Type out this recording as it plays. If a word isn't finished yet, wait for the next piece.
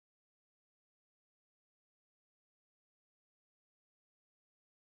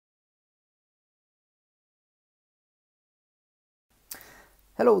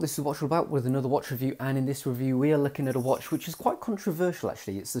Hello, this is Watch All About with another watch review, and in this review we are looking at a watch which is quite controversial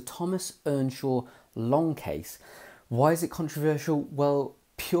actually. It's the Thomas Earnshaw Longcase. Why is it controversial? Well,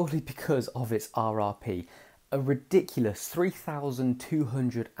 purely because of its RRP. A ridiculous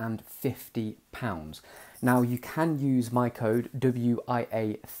 £3,250. Now you can use my code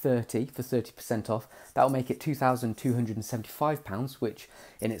WIA30 for 30% off. That will make it £2,275, which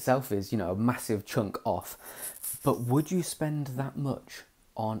in itself is, a massive chunk off. But would you spend that much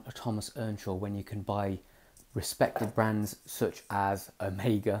on a Thomas Earnshaw when you can buy respected brands such as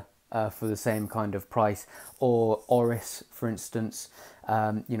Omega for the same kind of price, or Oris, for instance,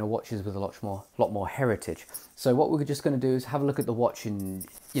 watches with a lot more heritage? So what we're just going to do is have a look at the watch, and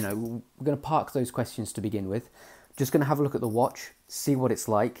we're going to park those questions to begin with. Just going to have a look at the watch, see what it's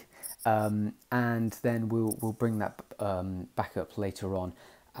like, and then we'll bring that back up later on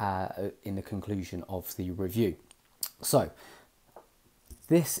in the conclusion of the review. So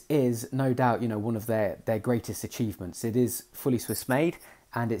this is no doubt, one of their greatest achievements. It is fully Swiss made,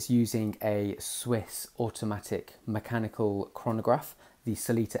 and it's using a Swiss automatic mechanical chronograph, the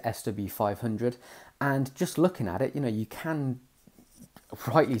Sellita SW500. And just looking at it, you can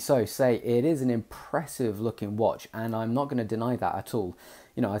rightly so say it is an impressive looking watch, and I'm not going to deny that at all.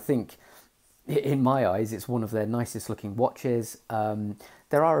 I think in my eyes it's one of their nicest looking watches.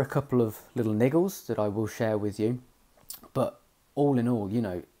 There are a couple of little niggles that I will share with you, but all in all,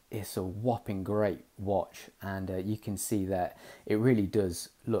 it's a whopping great watch, and you can see that it really does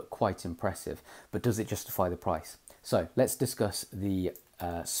look quite impressive. But does it justify the price? So let's discuss the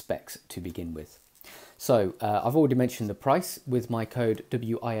specs to begin with. So I've already mentioned the price. With my code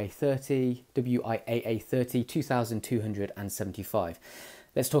WIA30, WIAA30, 2,275.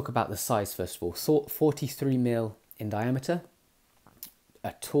 Let's talk about the size first of all. 43mm in diameter,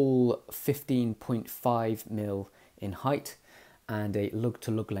 a tall 15.5mm in height, and a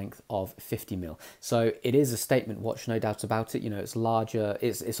lug-to-lug length of 50mm. So it is a statement watch, no doubt about it. It's larger,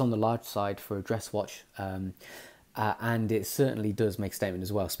 it's on the large side for a dress watch, and it certainly does make a statement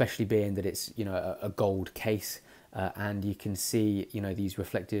as well, especially being that it's a gold case, and you can see these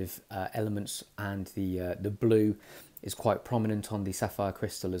reflective elements, and the blue is quite prominent on the sapphire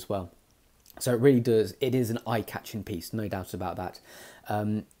crystal as well. So it is an eye-catching piece, no doubt about that.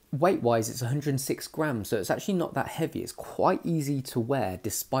 Weight-wise, it's 106 grams, so it's actually not that heavy. It's quite easy to wear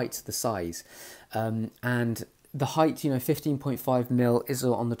despite the size. And the height, 15.5mm is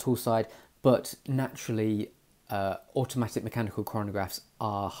on the tall side, but naturally, automatic mechanical chronographs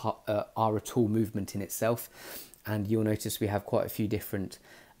are a tall movement in itself. And you'll notice we have quite a few different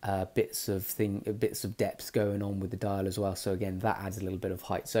bits of depth going on with the dial as well. So again, that adds a little bit of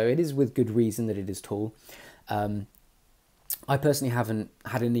height. So it is with good reason that it is tall. I personally haven't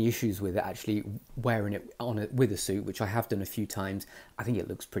had any issues with it actually wearing it with a suit, which I have done a few times. I think it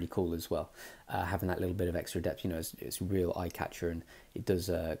looks pretty cool as well, having that little bit of extra depth. It's a real eye catcher, and it does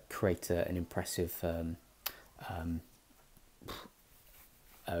create an impressive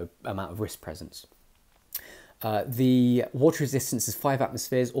amount of wrist presence. The water resistance is 5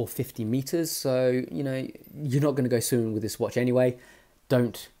 atmospheres or 50 meters, so you're not going to go swimming with this watch anyway.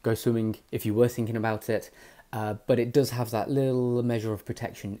 Don't go swimming if you were thinking about it. But it does have that little measure of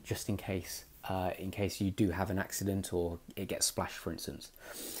protection just in case you do have an accident or it gets splashed, for instance.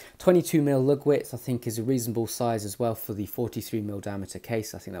 22mm lug width I think is a reasonable size as well for the 43mm diameter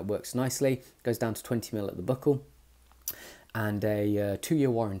case. I think that works nicely. Goes down to 20mm at the buckle, and a 2-year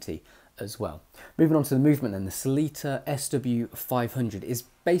warranty as well. Moving on to the movement then, the Sellita SW500 is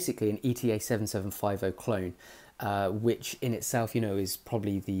basically an ETA 7750 clone, which in itself, is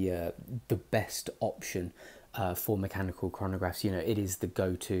probably the best option for mechanical chronographs. It is the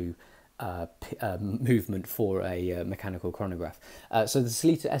go-to movement for a mechanical chronograph. So the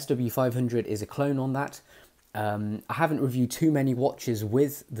Sellita SW500 is a clone on that. I haven't reviewed too many watches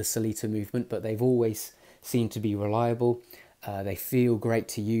with the Sellita movement, but they've always seemed to be reliable. They feel great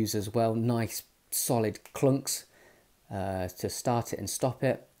to use as well. Nice solid clunks to start it and stop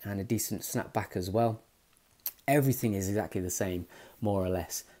it, and a decent snap back as well. Everything is exactly the same, more or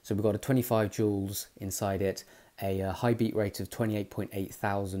less. So we've got a 25 joules inside it, a high beat rate of 28.8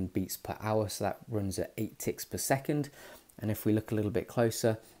 thousand beats per hour, so that runs at 8 ticks per second. And if we look a little bit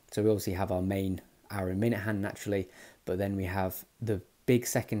closer, so we obviously have our main hour and minute hand naturally, but then we have the big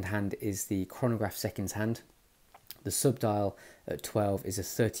second hand is the chronograph seconds hand. The subdial at 12 is a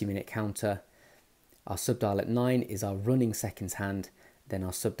 30-minute counter. Our subdial at 9 is our running seconds hand. Then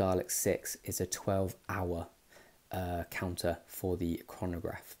our subdial at 6 is a 12-hour counter for the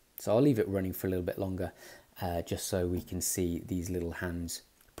chronograph. So I'll leave it running for a little bit longer, just so we can see these little hands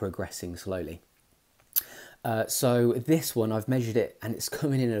progressing slowly. So this one, I've measured it and it's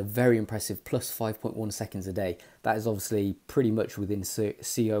coming in at a very impressive plus 5.1 seconds a day. That is obviously pretty much within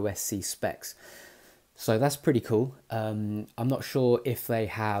COSC specs. So that's pretty cool. I'm not sure if they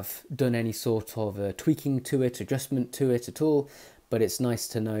have done any sort of tweaking to it, adjustment to it at all, but it's nice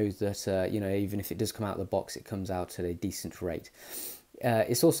to know that, you know, even if it does come out of the box, it comes out at a decent rate.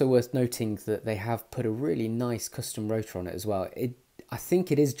 It's also worth noting that they have put a really nice custom rotor on it as well. I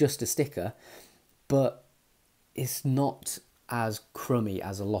think it is just a sticker, but it's not as crummy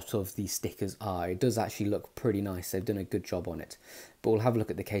as a lot of these stickers are. It does actually look pretty nice. They've done a good job on it. But we'll have a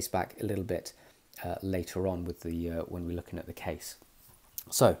look at the case back a little bit later on with the when we're looking at the case.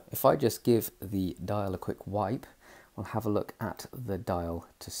 So if I just give the dial a quick wipe, we'll have a look at the dial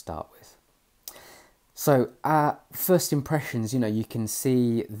to start with. So first impressions, you know, you can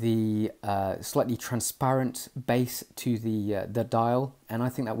see the slightly transparent base to the dial, and I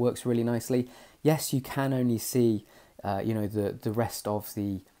think that works really nicely. Yes, you can only see, you know, the rest of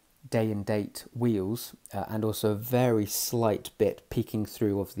the day and date wheels, and also a very slight bit peeking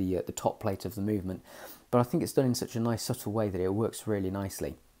through of the top plate of the movement. But I think it's done in such a nice subtle way that it works really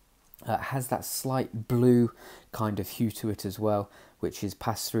nicely. It has that slight blue kind of hue to it as well, which is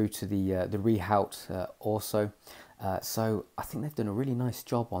passed through to the rehaut also. So I think they've done a really nice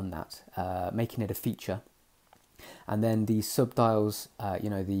job on that, making it a feature. And then the subdials, you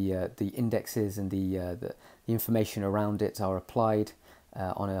know, the indexes and the information around it are applied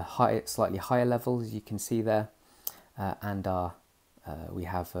on a slightly higher level, as you can see there, and we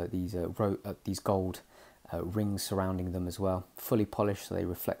have these gold rings surrounding them as well, fully polished, so they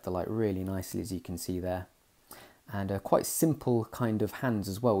reflect the light really nicely, as you can see there. And quite simple kind of hands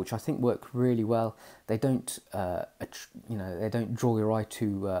as well, which I think work really well. They don't, you know, they don't draw your eye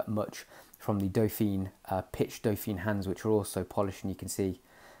too much from the Dauphine pitched Dauphine hands, which are also polished, and you can see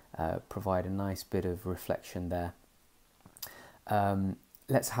provide a nice bit of reflection there.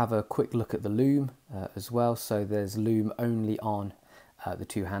 Let's have a quick look at the loom as well. So there's loom only on the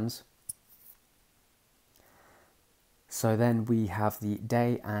two hands. So then we have the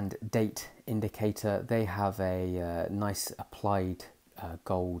day and date indicator. They have a nice applied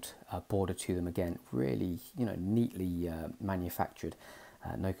gold border to them again, really, you know, neatly manufactured.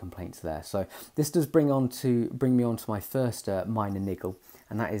 No complaints there. So this does bring me on to my first minor niggle,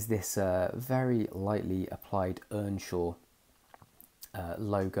 and that is this very lightly applied Earnshaw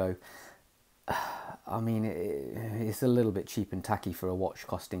logo. I mean, it's a little bit cheap and tacky for a watch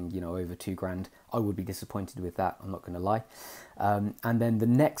costing, you know, over £2 grand. I would be disappointed with that, I'm not going to lie. And then the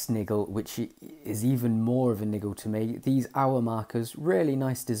next niggle, which is even more of a niggle to me, these hour markers, really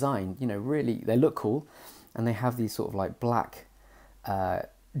nice design, you know, really, they look cool, and they have these sort of like black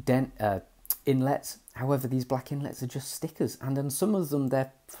inlets. However, these black inlets are just stickers, and then some of them,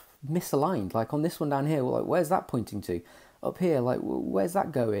 they're misaligned. Like on this one down here, like, where's that pointing to? Up here, like, where's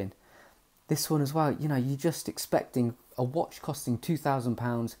that going? This one as well, you know, you're just expecting a watch costing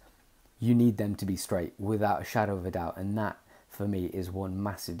 £2,000, you need them to be straight without a shadow of a doubt, and that for me is one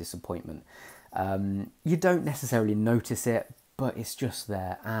massive disappointment. You don't necessarily notice it, but it's just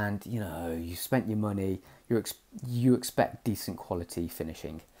there, and you know, you spent your money, you expect decent quality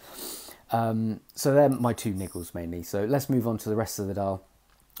finishing. So they're my two niggles mainly. So let's move on to the rest of the dial.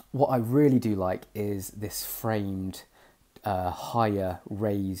 What I really do like is this framed higher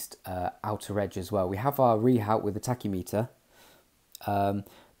raised outer edge as well. We have our rehaut with the tachymeter,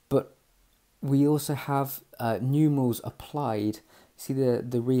 but we also have numerals applied. See the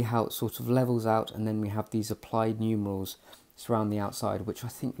rehaut sort of levels out, and then we have these applied numerals surround the outside, which I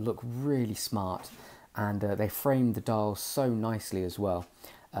think look really smart, and they frame the dial so nicely as well.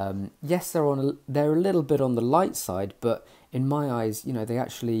 Yes, they're a little bit on the light side, but in my eyes, you know, they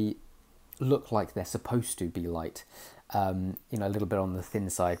actually look like they're supposed to be light. You know, a little bit on the thin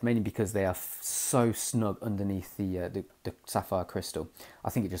side, mainly because they are so snug underneath the sapphire crystal. I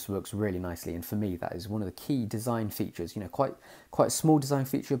think it just works really nicely, and for me, that is one of the key design features. You know, quite a small design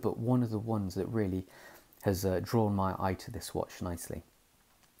feature, but one of the ones that really has drawn my eye to this watch nicely.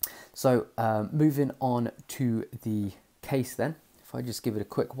 So moving on to the case then. If I just give it a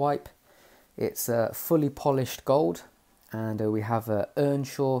quick wipe, it's fully polished gold, and we have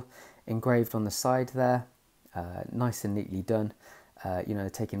Earnshaw engraved on the side there. Nice and neatly done. You know,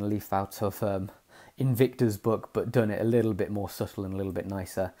 taking a leaf out of Invicta's book, but done it a little bit more subtle and a little bit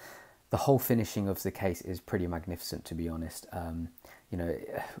nicer. The whole finishing of the case is pretty magnificent, to be honest. You know,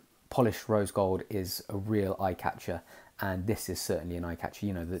 polished rose gold is a real eye catcher, and this is certainly an eye catcher.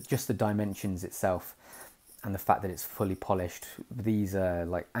 You know, just the dimensions itself, and the fact that it's fully polished. These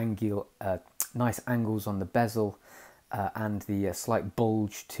like nice angles on the bezel, and the slight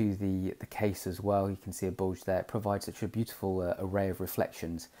bulge to the case as well. You can see a bulge there. It provides such a beautiful array of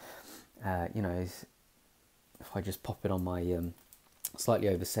reflections. You know, if I just pop it on my slightly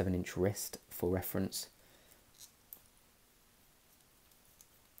over 7-inch wrist for reference,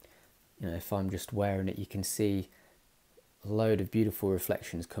 you know, if I'm just wearing it, you can see a load of beautiful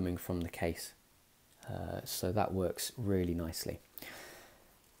reflections coming from the case. So that works really nicely.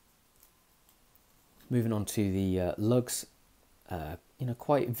 Moving on to the lugs, you know,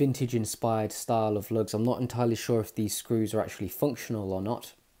 quite vintage inspired style of lugs. I'm not entirely sure if these screws are actually functional or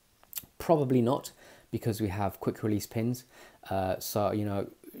not. Probably not, because we have quick release pins. So, you know,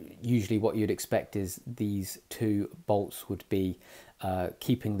 usually what you'd expect is these two bolts would be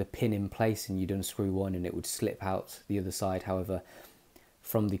keeping the pin in place, and you'd unscrew one and it would slip out the other side. However,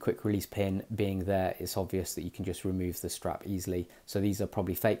 from the quick release pin being there, it's obvious that you can just remove the strap easily. So these are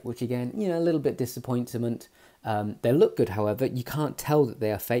probably fake, which again, you know, a little bit disappointment. They look good, however, you can't tell that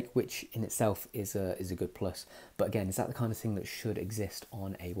they are fake, which in itself is a good plus. But again, is that the kind of thing that should exist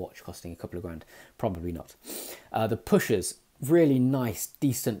on a watch costing a couple of grand? Probably not. The pushers, really nice,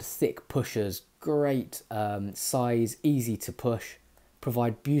 decent, thick pushers, great size, easy to push,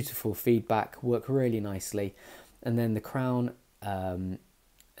 provide beautiful feedback, work really nicely. And then the crown,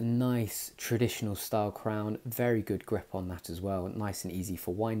 a nice traditional style crown, very good grip on that as well, nice and easy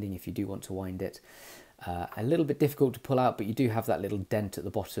for winding if you do want to wind it. A little bit difficult to pull out, but you do have that little dent at the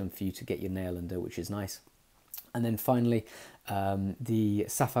bottom for you to get your nail under, which is nice. And then finally, the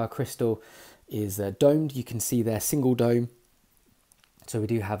sapphire crystal is domed. You can see there, single dome, so we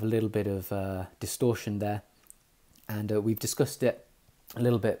do have a little bit of distortion there, and we've discussed it a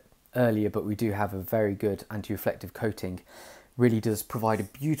little bit earlier, but we do have a very good anti-reflective coating. Really does provide a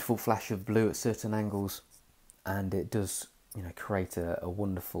beautiful flash of blue at certain angles, and it does, you know, create a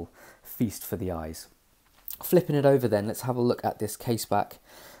wonderful feast for the eyes. Flipping it over then, let's have a look at this case back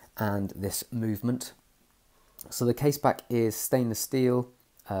and this movement. So the case back is stainless steel,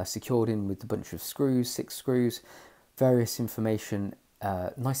 secured in with a bunch of screws, 6 screws, various information,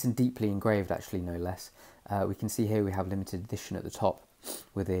 nice and deeply engraved actually, no less. We can see here we have limited edition at the top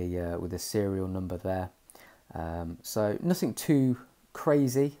with a serial number there. So nothing too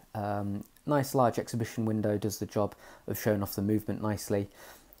crazy. Nice large exhibition window does the job of showing off the movement nicely.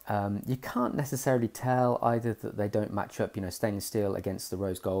 You can't necessarily tell either that they don't match up, you know, stainless steel against the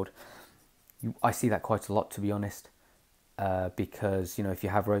rose gold. I see that quite a lot, to be honest, because, you know, if you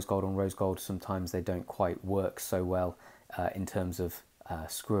have rose gold on rose gold, sometimes they don't quite work so well in terms of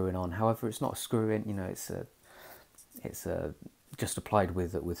screwing on. However, it's not a screw in, you know, it's just applied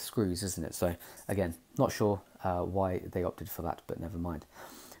with screws, isn't it? So again, not sure why they opted for that, but never mind.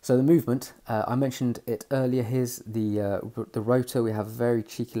 So the movement, I mentioned it earlier. Here's the rotor. We have a very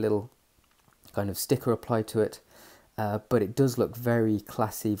cheeky little kind of sticker applied to it, but it does look very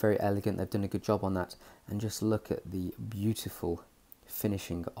classy, very elegant. They've done a good job on that. And just look at the beautiful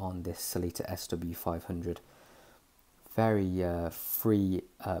finishing on this Sellita SW500. Very free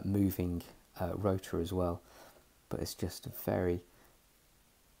moving rotor as well, but it's just a very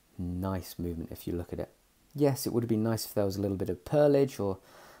nice movement if you look at it. Yes, it would have been nice if there was a little bit of pearlage or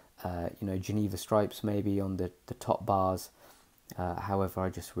you know, Geneva stripes maybe on the top bars. However, I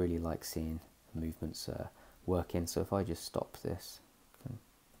just really like seeing movements working. So if I just stop this,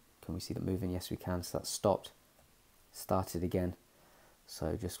 can we see that moving? Yes, we can. So that's stopped, started again. So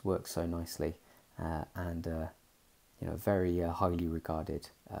it just works so nicely, and you know, very highly regarded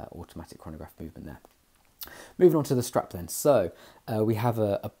automatic chronograph movement there. Moving on to the strap then. So we have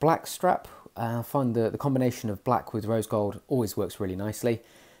a black strap. I find the combination of black with rose gold always works really nicely.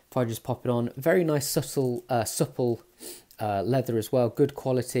 If I just pop it on, very nice subtle supple leather as well, good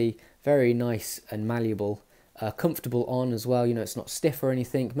quality, very nice and malleable, comfortable on as well. You know, it's not stiff or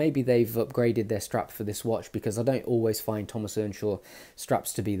anything. Maybe they've upgraded their strap for this watch, because I don't always find Thomas Earnshaw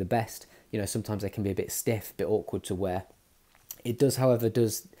straps to be the best. You know, sometimes they can be a bit stiff, a bit awkward to wear. It does, however,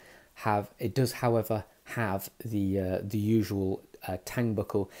 have the usual tang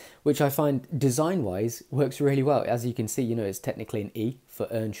buckle, which I find design-wise works really well. As you can see, you know, it's technically an E for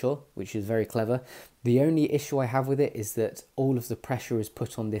Earnshaw, which is very clever. The only issue I have with it is that all of the pressure is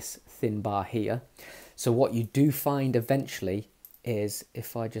put on this thin bar here. So what you do find eventually is,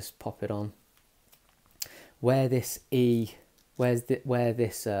 if I just pop it on, where this E, where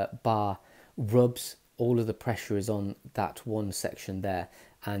this bar rubs, all of the pressure is on that one section there,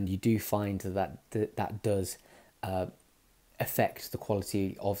 and you do find that does affect the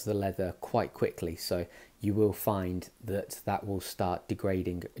quality of the leather quite quickly. So you will find that will start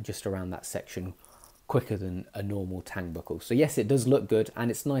degrading just around that section quicker than a normal tang buckle. So yes, it does look good and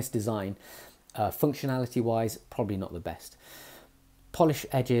it's nice design, Functionality wise, probably not the best. Polished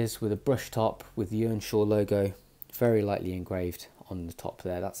edges with a brush top with the Earnshaw logo very lightly engraved on the top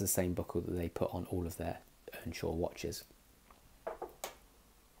there. That's the same buckle that they put on all of their Earnshaw watches.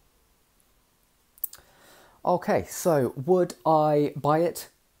 Okay, so would I buy it?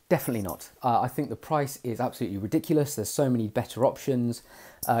 Definitely not. I think the price is absolutely ridiculous. There's so many better options.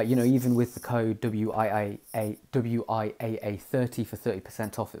 You know, even with the code WIAA30 for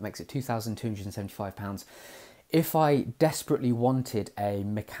 30% off, it makes it £2,275. If I desperately wanted a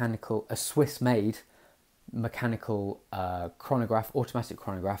Swiss-made mechanical chronograph, automatic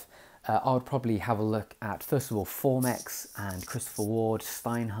chronograph, I would probably have a look at, first of all, Formex and Christopher Ward,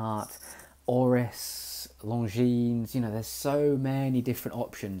 Steinhardt, Oris, Longines. You know, there's so many different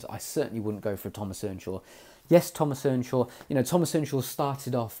options. I certainly wouldn't go for Thomas Earnshaw. Yes, Thomas Earnshaw, you know, Thomas Earnshaw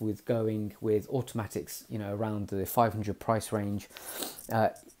started off with going with automatics, you know, around the 500 price range.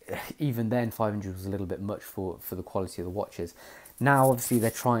 Even then, 500 was a little bit much for the quality of the watches. Now, obviously,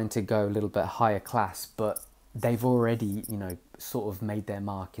 they're trying to go a little bit higher class, but they've already, you know, sort of made their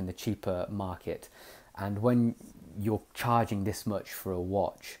mark in the cheaper market. And when you're charging this much for a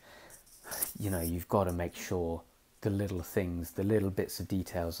watch, you know, you've got to make sure the little things, the little bits of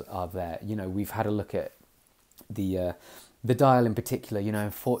details are there. You know, we've had a look at the dial in particular. You know,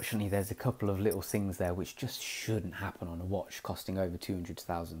 unfortunately, there's a couple of little things there which just shouldn't happen on a watch costing over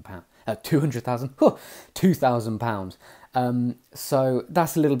 £200,000. £2,000. So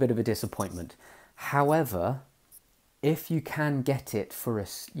that's a little bit of a disappointment. However, if you can get it for a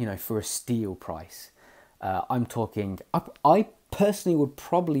steal price, I'm talking. I personally would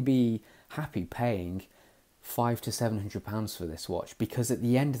probably be happy paying £500 to £700 for this watch, because at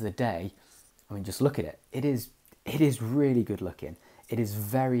the end of the day, I mean, just look at it. It is really good looking. It is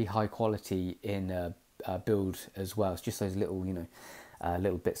very high quality in build as well. It's just those little, you know,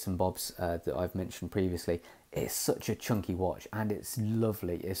 little bits and bobs that I've mentioned previously. It's such a chunky watch, and it's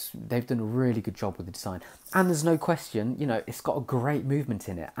lovely. They've done a really good job with the design, and there's no question, you know, it's got a great movement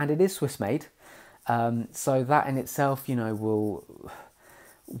in it, and it is Swiss made. So that in itself, you know, will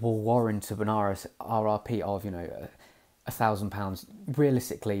warrant an RRP of, you know, £1,000.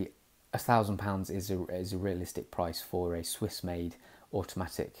 Realistically, £1,000 is a realistic price for a Swiss-made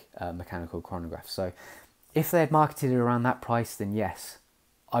automatic mechanical chronograph. So if they had marketed it around that price, then yes,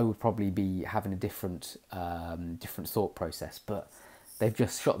 I would probably be having a different thought process. But they've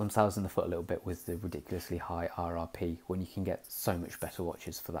just shot themselves in the foot a little bit with the ridiculously high RRP when you can get so much better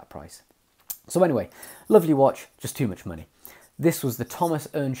watches for that price. So anyway, lovely watch, just too much money. This was the Thomas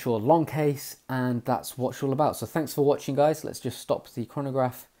Earnshaw Longcase, and that's what it's all about. So thanks for watching, guys. Let's just stop the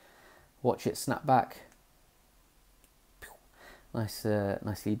chronograph, watch it snap back.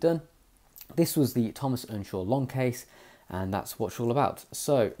 Nicely done. This was the Thomas Earnshaw Longcase, and that's what it's all about.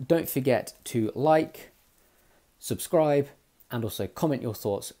 So don't forget to like, subscribe, and also comment your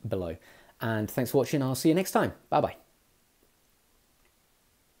thoughts below. And thanks for watching. I'll see you next time. Bye bye.